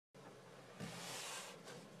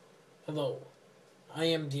Hello, I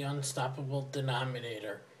am the unstoppable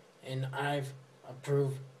denominator, and I've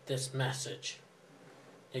approved this message.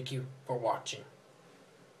 Thank you for watching.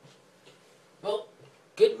 Well,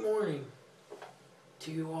 good morning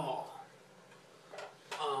to you all.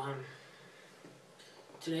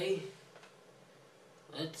 Today,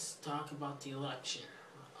 let's talk about the election.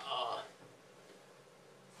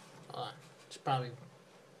 It's probably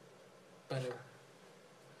better.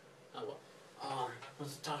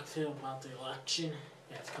 Let's talk to you about the election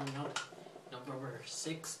that's coming up November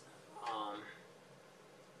 6th.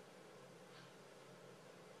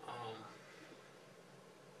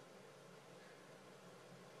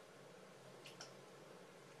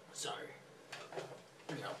 Sorry,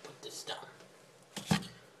 I gotta put this down.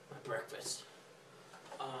 My breakfast.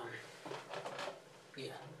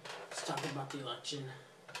 Yeah, let's talk about the election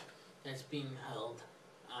that's being held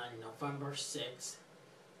on November 6th,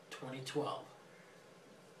 2012.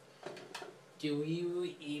 Do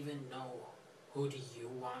you even know who do you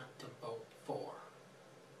want to vote for?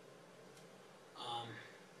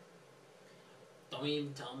 Don't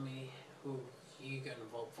even tell me who you're gonna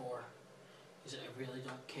vote for, because I really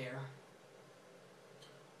don't care.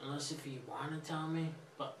 Unless if you want to tell me,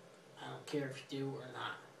 but I don't care if you do or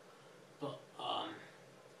not. But I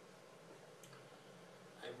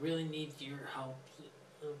really need your help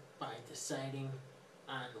by deciding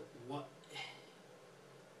on what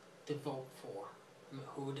to vote for,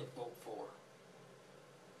 who to vote for.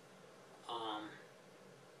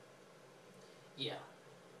 Yeah,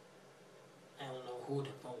 I don't know who to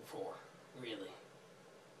vote for, really.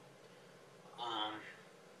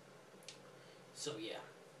 So yeah,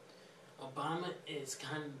 Obama is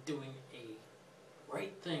kind of doing a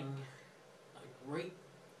right thing,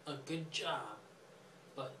 a good job,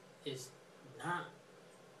 but it's not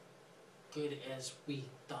good as we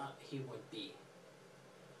thought he would be.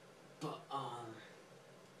 But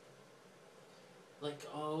like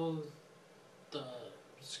all the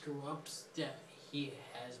screw ups that he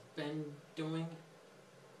has been doing,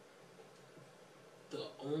 the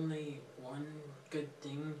only one good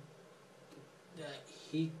thing that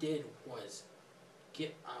he did was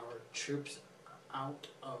get our troops out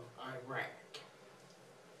of Iraq.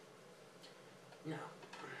 Now,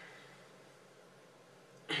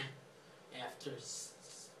 after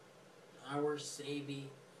our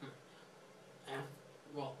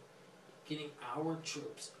getting our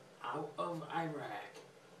troops out of Iraq,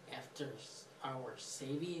 after our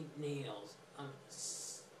saving nails,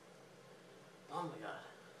 oh my god,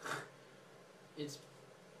 it's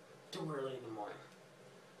too early in the morning.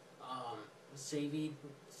 Saving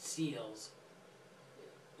SEALs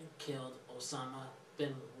killed Osama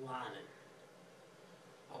bin Laden.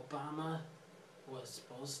 Obama was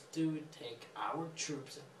supposed to take our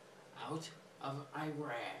troops out of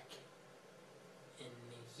Iraq in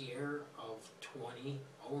the year of 2009,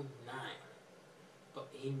 but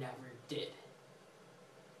he never did.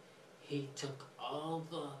 He took all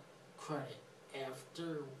the credit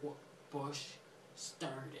after Bush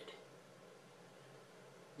started.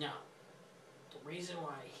 Now, the reason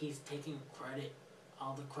why he's taking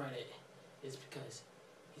all the credit, is because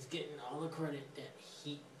he's getting all the credit that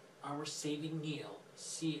our saving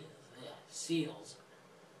SEALs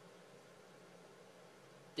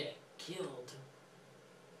that killed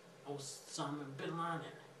Osama bin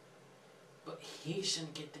Laden. But he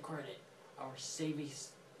shouldn't get the credit. Our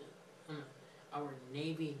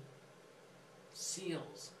Navy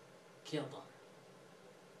SEALs killed him.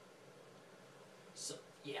 So,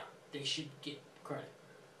 yeah, they should get credit.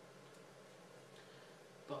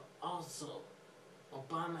 But also,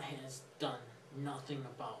 Obama has done nothing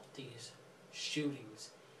about these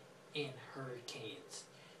shootings and hurricanes.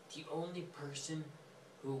 The only person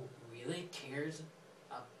who really cares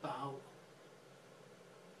about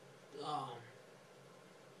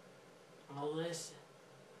all this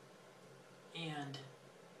and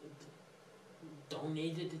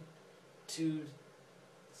donated to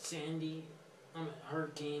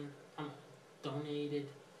hurricane, donated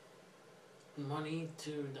money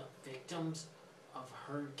to the victims of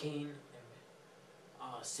Hurricane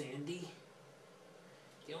Sandy.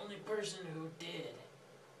 The only person who did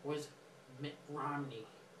was Mitt Romney.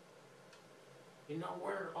 You know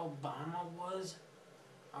where Obama was?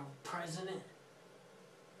 Our president?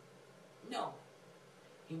 No.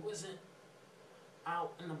 He wasn't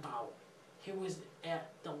out and about. He was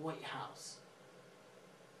at the White House.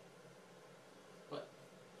 But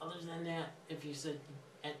other than that, if you said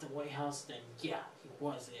at the White House, then yeah, he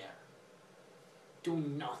was there.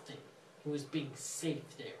 Doing nothing. He was being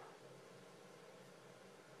safe there.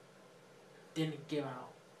 Didn't give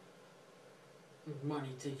out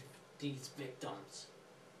money to these victims.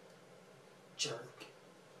 Jerk.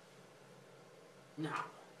 Now,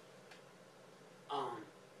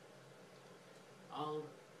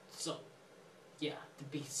 so, yeah, to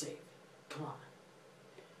be safe. Come on.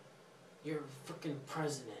 You're a freaking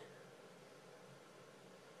president.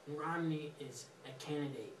 Romney is a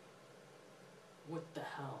candidate. What the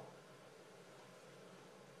hell?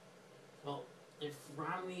 Well, if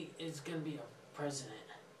Romney is gonna be a president,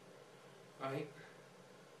 right?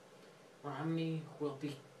 Romney will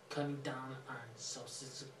be cutting down on Social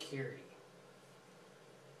Security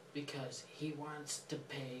because he wants to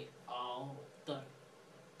pay all the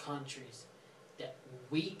countries that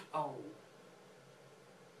we owe.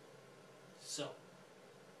 So,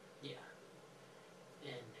 yeah.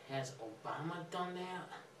 And has Obama done that?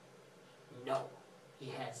 No, he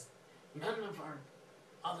has. None of our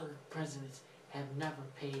other presidents have never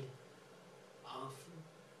paid off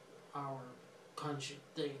our country,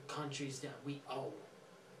 the countries that we owe.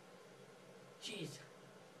 Jeez,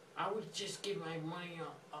 I would just give my money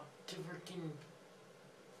up to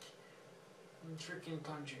freaking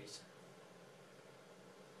countries.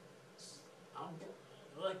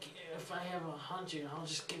 Like, if I have 100, I'll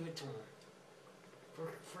just give it to them.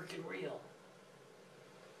 For freaking real.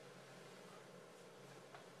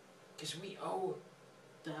 Because we owe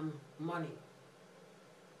them money.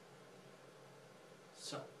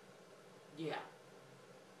 So, yeah.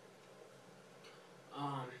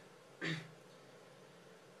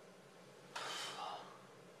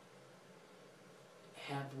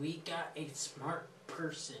 Have we got a smart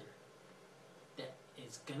person that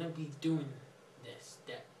is gonna be doing this,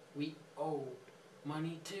 that we owe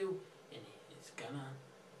money to, and it's gonna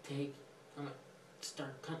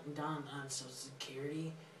start cutting down on Social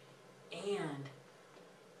Security and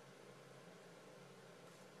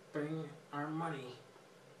bring our money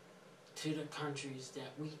to the countries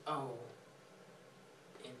that we owe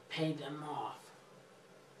and pay them off?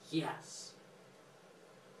 Yes,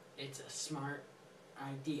 it's a smart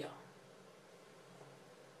idea.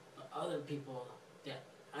 But other people that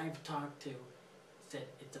I've talked to said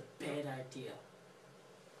it's a bad idea.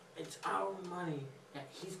 It's our money that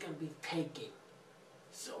he's gonna be taking.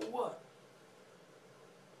 So what?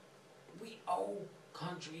 We owe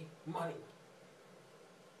country money.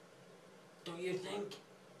 Don't you think?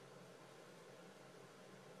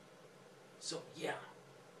 So yeah.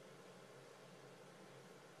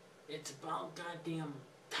 It's about goddamn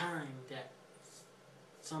time that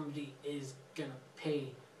somebody is gonna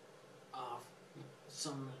pay off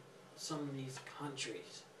some of these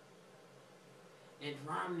countries. And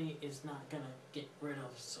Romney is not gonna get rid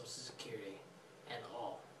of Social Security at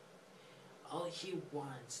all. All he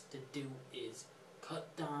wants to do is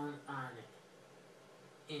cut down on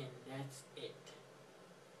it. And that's it.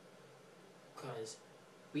 Because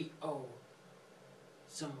we owe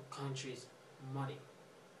some countries money.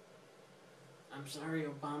 I'm sorry,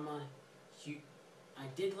 Obama. I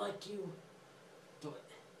did like you,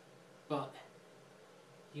 but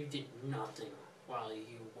you did nothing while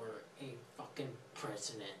you were a fucking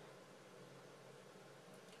president.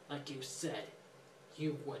 Like you said,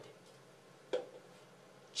 you would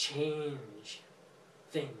change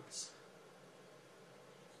things.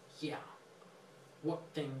 Yeah. What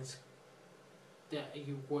things that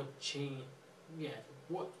you would change? Yeah,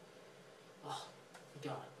 what? Oh,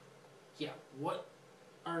 God. Yeah, what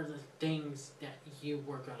are the things that you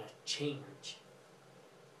were gonna change?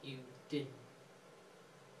 You didn't.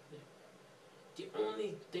 The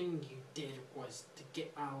only thing you did was to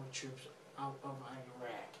get our troops out of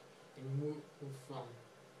Iraq and move them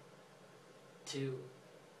to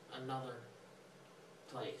another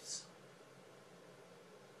place.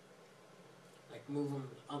 Like move them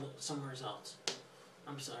somewhere else.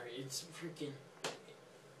 I'm sorry, it's freaking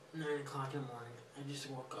 9 o'clock in the morning. I just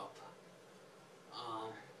woke up.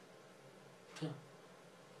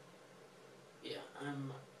 Yeah,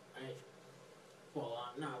 I'm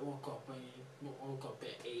not woke up, I woke up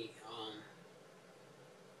at 8,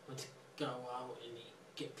 went to go out and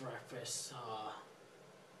get breakfast,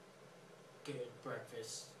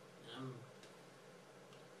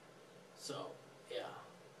 so, yeah,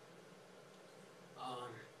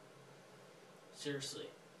 seriously,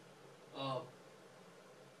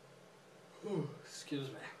 excuse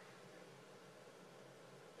me,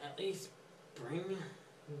 at least bring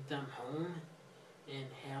them home and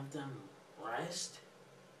have them rest.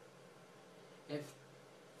 If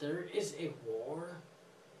there is a war,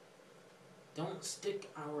 don't stick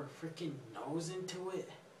our freaking nose into it.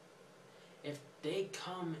 If they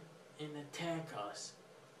come and attack us,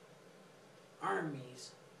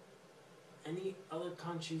 armies, any other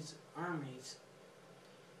country's armies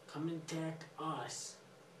come and attack us,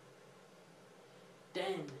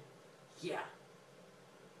 then, yeah,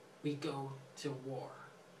 we go to war.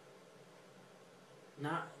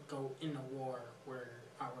 Not go in a war where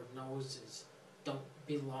our noses don't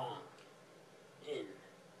belong in.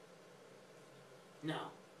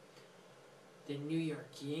 Now, the New York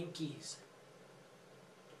Yankees,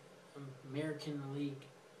 American League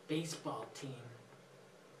baseball team,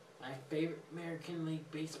 my favorite American League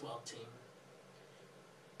baseball team,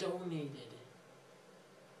 donated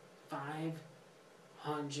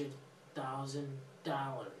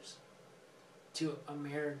 $500,000 to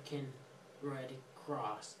American Red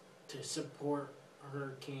Cross to support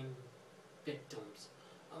hurricane victims,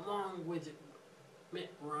 along with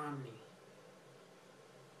Mitt Romney.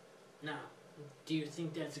 Now, do you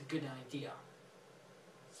think that's a good idea?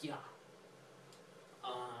 Yeah.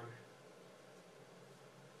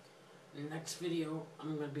 The next video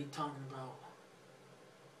I'm going to be talking about,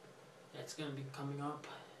 that's going to be coming up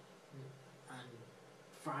on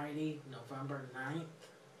Friday, November 9th.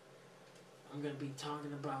 I'm going to be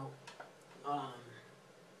talking about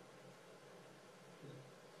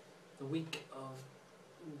the week of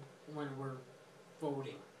when we're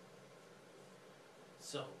voting.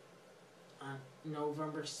 So, on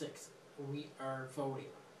November 6th, we are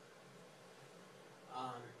voting.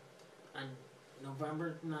 On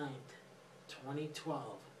November 9th,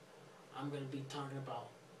 2012, I'm going to be talking about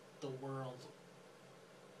the world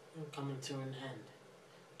coming to an end.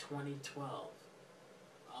 2012.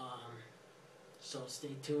 So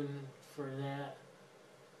stay tuned for that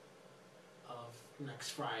of next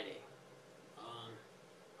Friday.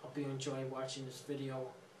 Hope you enjoy watching this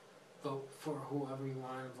video. Vote for whoever you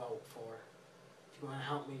want to vote for. If you want to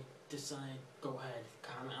help me decide, go ahead,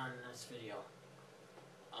 comment on this video.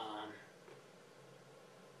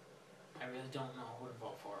 I really don't know who to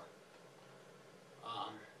vote for.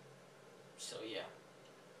 So yeah.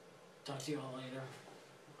 Talk to you all later.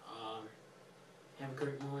 Have a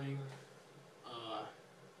great morning.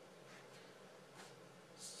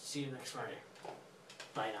 See you next Friday.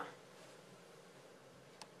 Bye now.